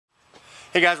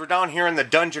Hey guys, we're down here in the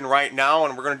dungeon right now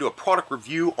and we're going to do a product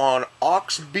review on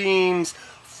Auxbeam's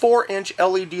 4-inch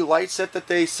LED light set that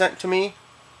they sent to me.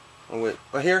 Oh wait,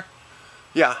 right here?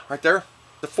 Yeah, right there.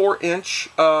 The 4-inch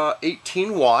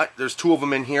 18 watt. There's two of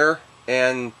them in here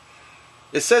and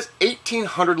it says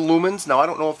 1800 lumens. Now I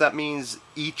don't know if that means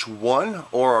each one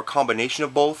or a combination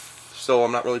of both, so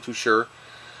I'm not really too sure.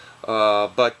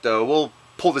 But we'll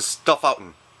pull this stuff out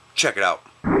and check it out.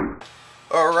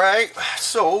 Alright,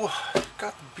 so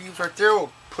got the beams right there.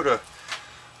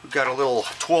 We've got a little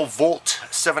 12 volt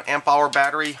 7 amp hour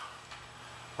battery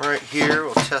right here.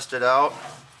 We'll test it out.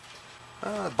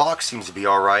 The box seems to be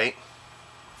alright.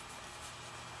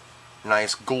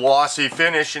 Nice glossy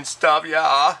finish and stuff,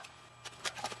 yeah.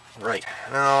 Right,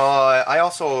 now I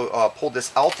also pulled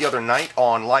this out the other night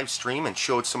on live stream and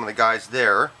showed some of the guys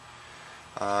there.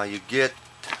 You get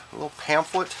a little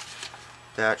pamphlet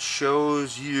that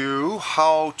shows you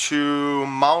how to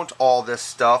mount all this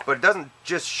stuff, but it doesn't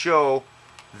just show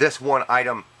this one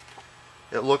item.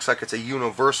 It looks like it's a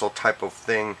universal type of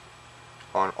thing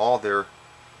on all their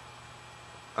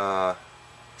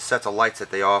sets of lights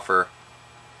that they offer.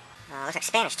 Looks like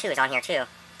Spanish too is on here too.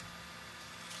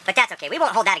 But that's okay, we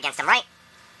won't hold that against them, right?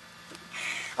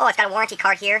 Oh, it's got a warranty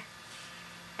card here.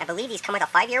 I believe these come with a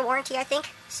 5-year warranty, I think.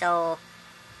 So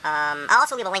I'll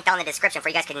also leave a link down in the description where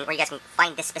you guys can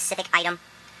find this specific item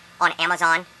on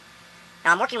Amazon.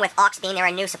 Now I'm working with Auxbeam, they're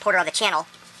a new supporter of the channel.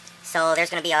 So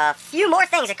there's going to be a few more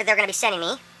things that they're going to be sending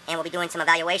me. And we'll be doing some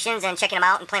evaluations and checking them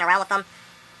out and playing around with them.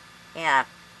 Yeah.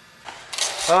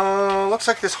 Looks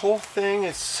like this whole thing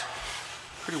is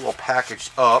pretty well packaged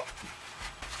up.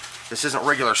 This isn't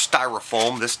regular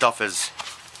styrofoam, this stuff is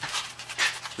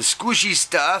the squishy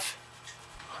stuff.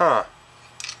 Huh.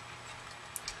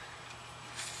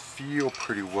 Feel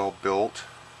pretty well built.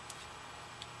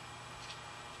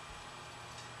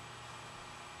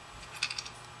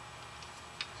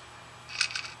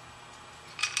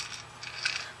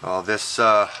 This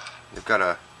they've got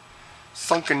a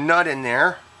sunken nut in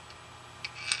there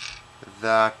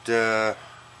that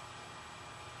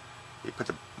you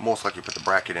put most likely put the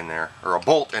bracket in there, or a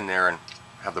bolt in there, and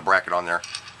have the bracket on there.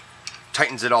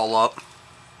 Tightens it all up.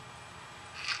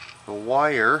 The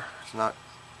wire is not.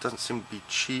 Doesn't seem to be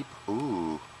cheap.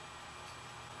 Ooh.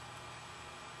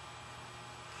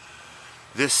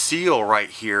 This seal right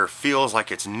here feels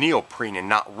like it's neoprene and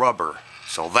not rubber.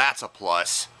 So that's a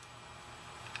plus.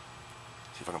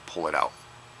 See if I can pull it out.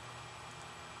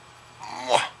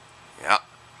 Yeah.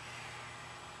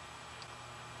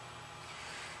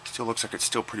 Still looks like it's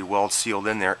still pretty well sealed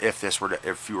in there if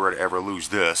you were to ever lose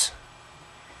this.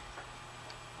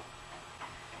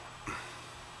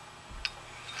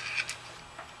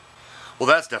 Well,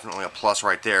 that's definitely a plus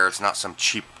right there. It's not some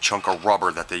cheap chunk of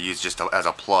rubber that they use just as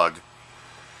a plug.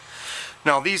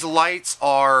 Now, these lights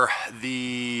are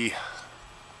the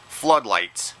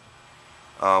floodlights.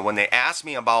 When they asked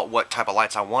me about what type of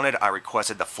lights I wanted, I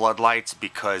requested the floodlights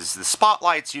because the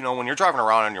spotlights, you know, when you're driving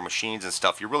around on your machines and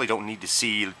stuff, you really don't need to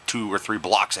see 2 or 3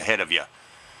 blocks ahead of you.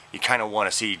 You kind of want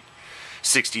to see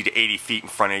 60 to 80 feet in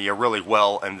front of you really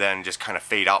well and then just kind of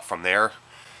fade out from there.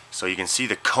 So you can see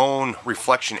the cone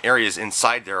reflection areas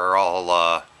inside there are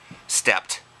all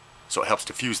stepped, so it helps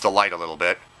diffuse the light a little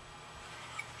bit.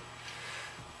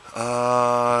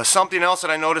 Something else that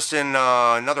I noticed in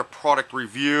another product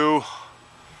review,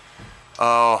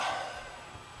 you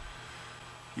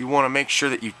want to make sure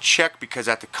that you check, because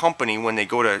at the company when they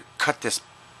go to cut this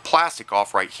plastic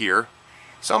off right here,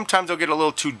 sometimes they'll get a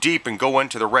little too deep and go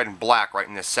into the red and black right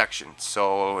in this section.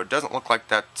 So it doesn't look like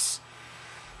that's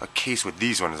a case with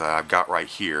these ones that I've got right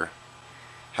here.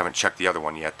 Haven't checked the other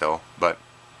one yet though. But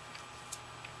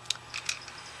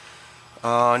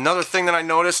another thing that I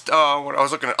noticed when I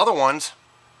was looking at other ones,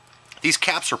 these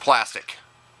caps are plastic,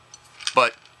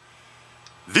 but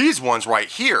these ones right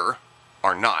here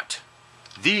are not.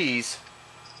 These,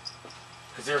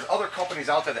 because there's other companies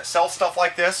out there that sell stuff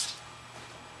like this,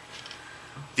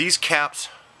 these caps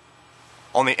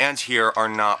on the ends here are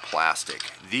not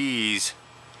plastic. These,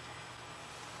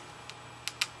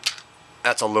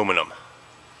 that's aluminum.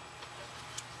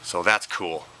 So that's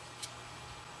cool.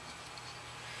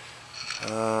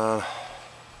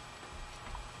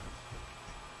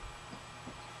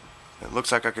 It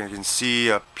looks like I can see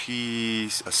a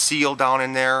seal down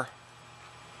in there.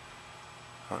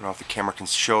 I don't know if the camera can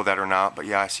show that or not, but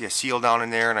yeah, I see a seal down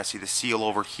in there, and I see the seal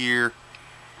over here.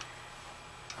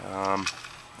 I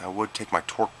would take my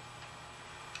torque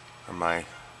or my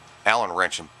Allen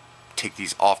wrench and take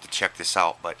these off to check this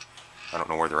out, but I don't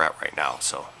know where they're at right now,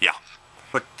 so yeah.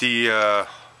 Put the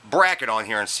bracket on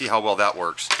here and see how well that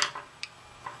works.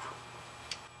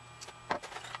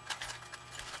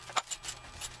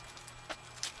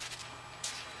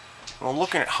 Well,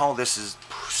 looking at how this is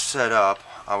set up,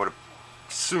 I would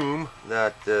assume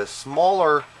that the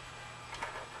smaller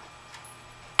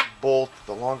bolt,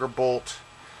 the longer bolt,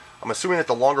 I'm assuming that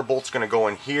the longer bolt's going to go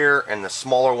in here and the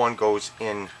smaller one goes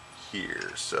in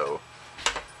here. So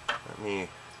let me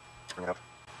bring up.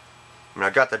 I mean,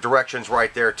 I got the directions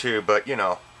right there too, but you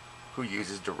know, who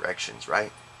uses directions,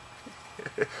 right?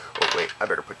 Oh wait, I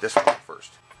better put this one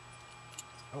first.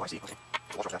 Oh, I see.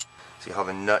 Okay. See how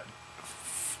the nut,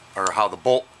 or how the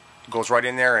bolt goes right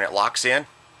in there and it locks in?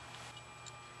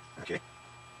 Okay.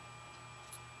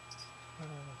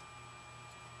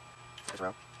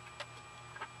 Around.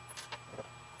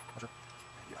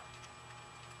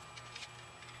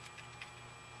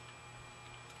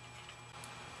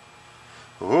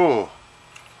 Ooh.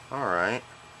 Alright.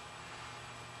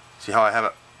 See how I have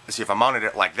it? See if I mounted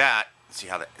it like that. See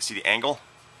how see the angle?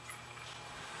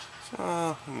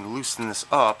 So we can loosen this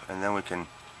up and then we can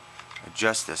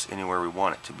adjust this anywhere we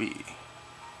want it to be.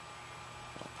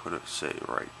 I'll put it, say,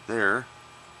 right there.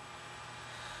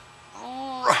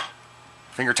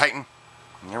 Finger tighten.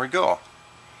 And there we go.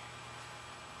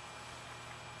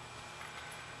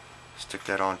 Stick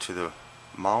that onto the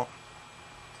mount.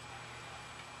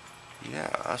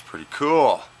 Yeah, that's pretty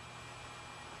cool.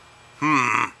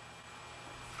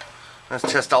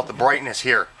 Let's test out the brightness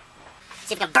here.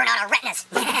 See if we can burn out our retinas.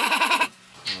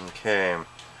 Okay.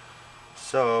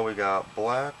 So we got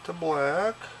black to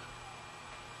black.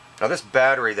 Now this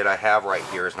battery that I have right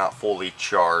here is not fully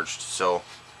charged, so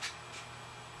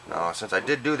now since I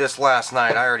did do this last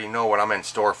night, I already know what I'm in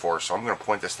store for, so I'm going to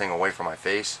point this thing away from my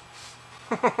face.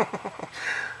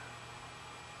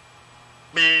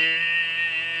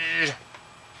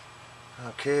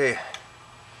 Okay.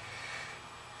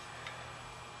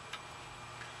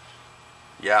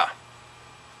 Yeah.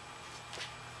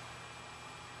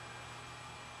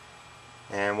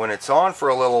 And when it's on for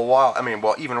a little while, I mean,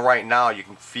 well, even right now, I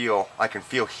can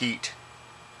feel heat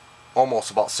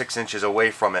almost about 6 inches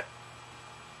away from it.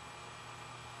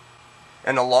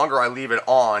 And the longer I leave it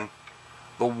on,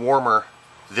 the warmer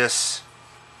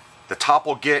the top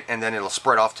will get, and then it'll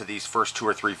spread off to these first 2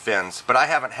 or 3 fins. But I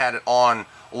haven't had it on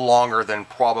longer than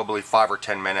probably 5 or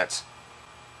 10 minutes.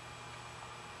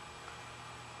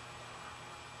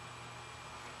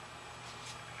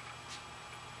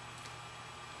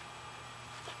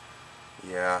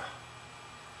 Yeah,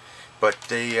 but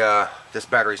this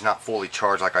battery's not fully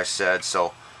charged, like I said,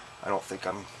 so I don't think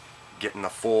I'm getting the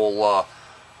full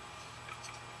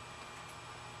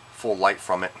light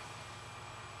from it.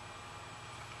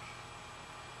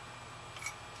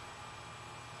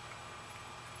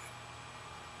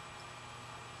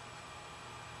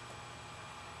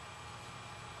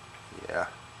 Yeah,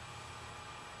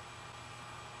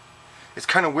 it's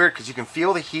kind of weird because you can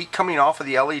feel the heat coming off of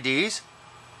the LEDs.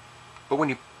 But when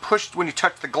you touch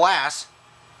the glass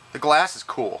is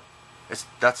cool.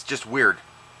 That's just weird.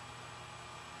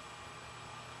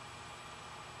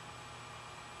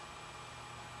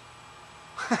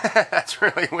 That's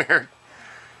really weird.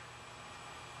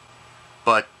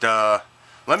 But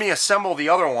let me assemble the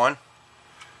other one,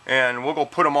 and we'll go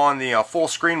put them on the full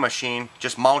screen machine.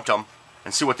 Just mount them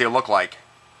and see what they look like.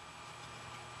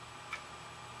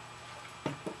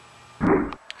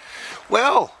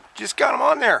 Well, just got them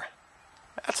on there.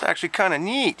 That's actually kind of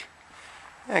neat.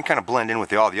 And kind of blend in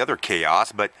with all the other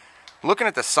chaos, but looking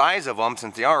at the size of them,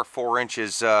 since they are 4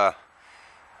 inches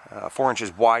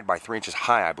wide by 3 inches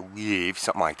high, I believe,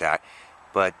 something like that.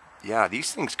 But yeah,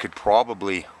 these things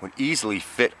would easily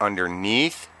fit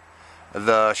underneath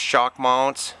the shock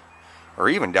mounts, or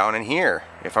even down in here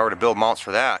if I were to build mounts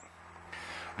for that.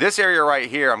 This area right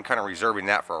here, I'm kind of reserving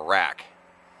that for a rack.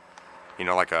 You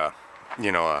know, like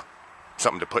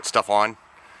something to put stuff on.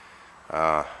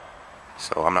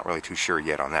 So I'm not really too sure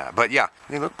yet on that. But yeah,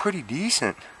 they look pretty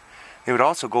decent. They would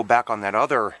also go back on that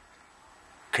other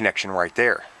connection right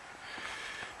there.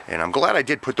 And I'm glad I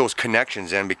did put those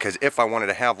connections in, because if I wanted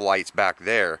to have lights back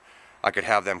there, I could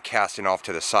have them casting off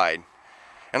to the side.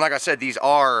 And like I said, these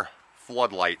are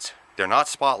floodlights. They're not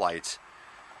spotlights.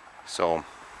 So,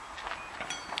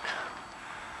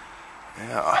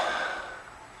 yeah.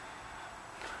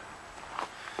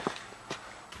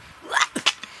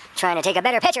 Trying to take a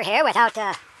better picture here without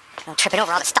tripping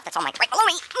over all the stuff that's on my right below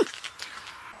me.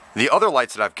 The other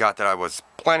lights that I've got that I was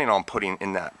planning on putting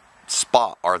in that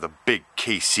spot are the big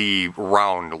KC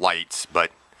round lights,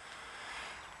 but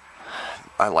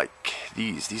I like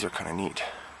these. These are kind of neat.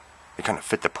 They kind of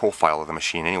fit the profile of the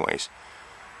machine anyways.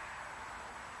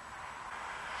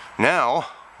 Now,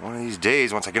 one of these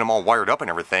days, once I get them all wired up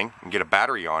and everything, and get a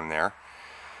battery on there,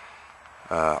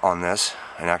 on this,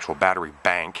 an actual battery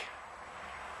bank,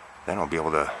 then I'll be able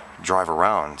to drive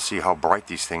around and see how bright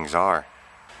these things are.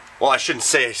 Well, I shouldn't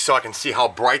say so I can see how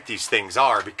bright these things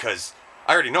are, because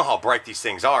I already know how bright these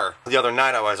things are. The other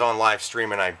night I was on live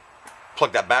stream and I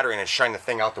plugged that battery in and shined the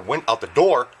thing out the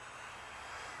door,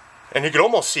 and you could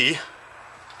almost see, I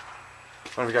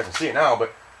don't know if you guys can see it now,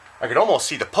 but I could almost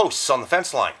see the posts on the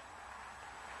fence line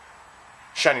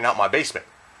shining out my basement.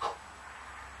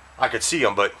 I could see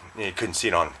them, but you couldn't see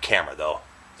it on camera though.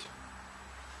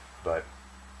 But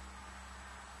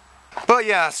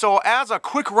yeah, so as a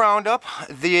quick roundup,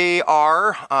 they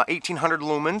are 1800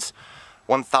 lumens,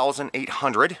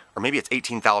 1800, or maybe it's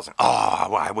 18,000. Oh,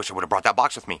 well, I wish I would have brought that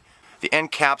box with me. The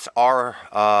end caps are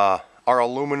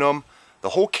aluminum. The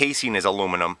whole casing is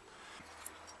aluminum.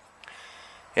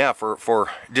 Yeah, for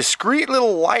discreet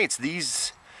little lights,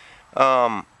 these,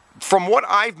 from what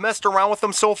I've messed around with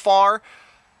them so far,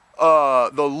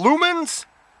 the lumens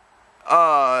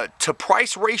to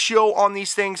price ratio on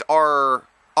these things are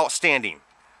outstanding.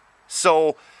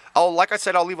 So, like I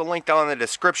said, I'll leave a link down in the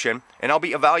description, and I'll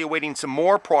be evaluating some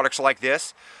more products like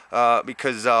this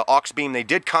because Auxbeam, they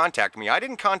did contact me. I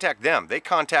didn't contact them; they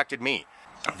contacted me.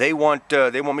 They want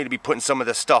me to be putting some of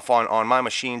this stuff on my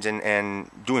machines and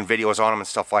doing videos on them and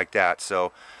stuff like that.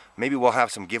 So maybe we'll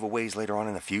have some giveaways later on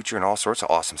in the future and all sorts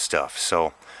of awesome stuff.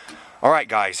 So, all right,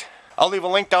 guys. I'll leave a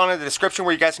link down in the description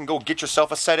where you guys can go get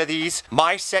yourself a set of these.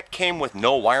 My set came with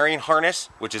no wiring harness,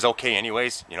 which is okay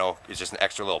anyways. You know, it's just an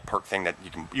extra little perk thing that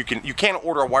you can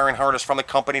order a wiring harness from the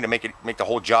company to make the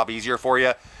whole job easier for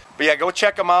you. But yeah, go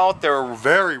check them out. They're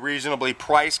very reasonably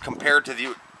priced compared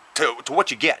to what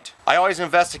you get. I always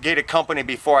investigate a company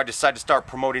before I decide to start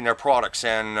promoting their products,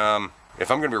 and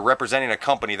if I'm going to be representing a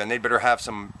company, then they better have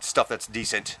some stuff that's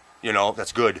decent, you know,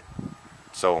 that's good.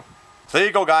 So there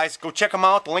you go, guys. Go check them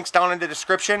out. The link's down in the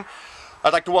description.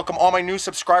 I'd like to welcome all my new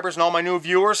subscribers and all my new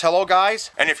viewers. Hello,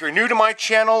 guys. And if you're new to my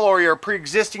channel or you're a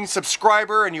pre-existing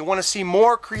subscriber and you want to see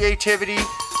more creativity,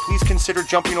 please consider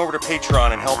jumping over to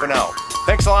Patreon and helping out.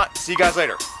 Thanks a lot. See you guys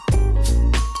later.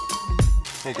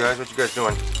 Hey, guys. What you guys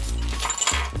doing?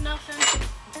 Nothing.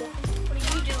 What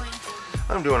are you doing?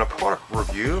 I'm doing a product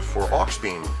review for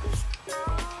Auxbeam.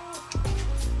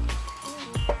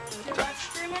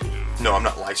 No, I'm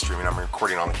not live streaming. I'm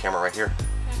recording on the camera right here.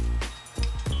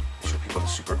 Show people the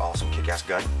super awesome kick-ass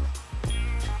gun.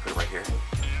 Put it right here.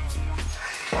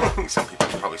 Some people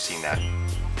have probably seen that.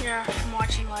 Yeah, I'm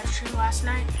watching live stream last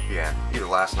night. Yeah, either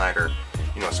last night or,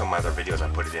 you know, some of my other videos I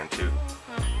put it in too.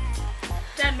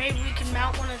 Dad, maybe we can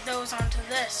mount one of those onto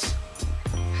this.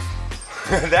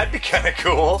 That'd be kind of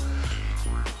cool.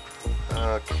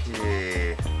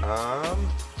 Okay. Well,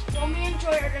 me and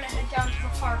Joy are gonna head down to the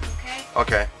park, okay?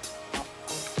 Okay.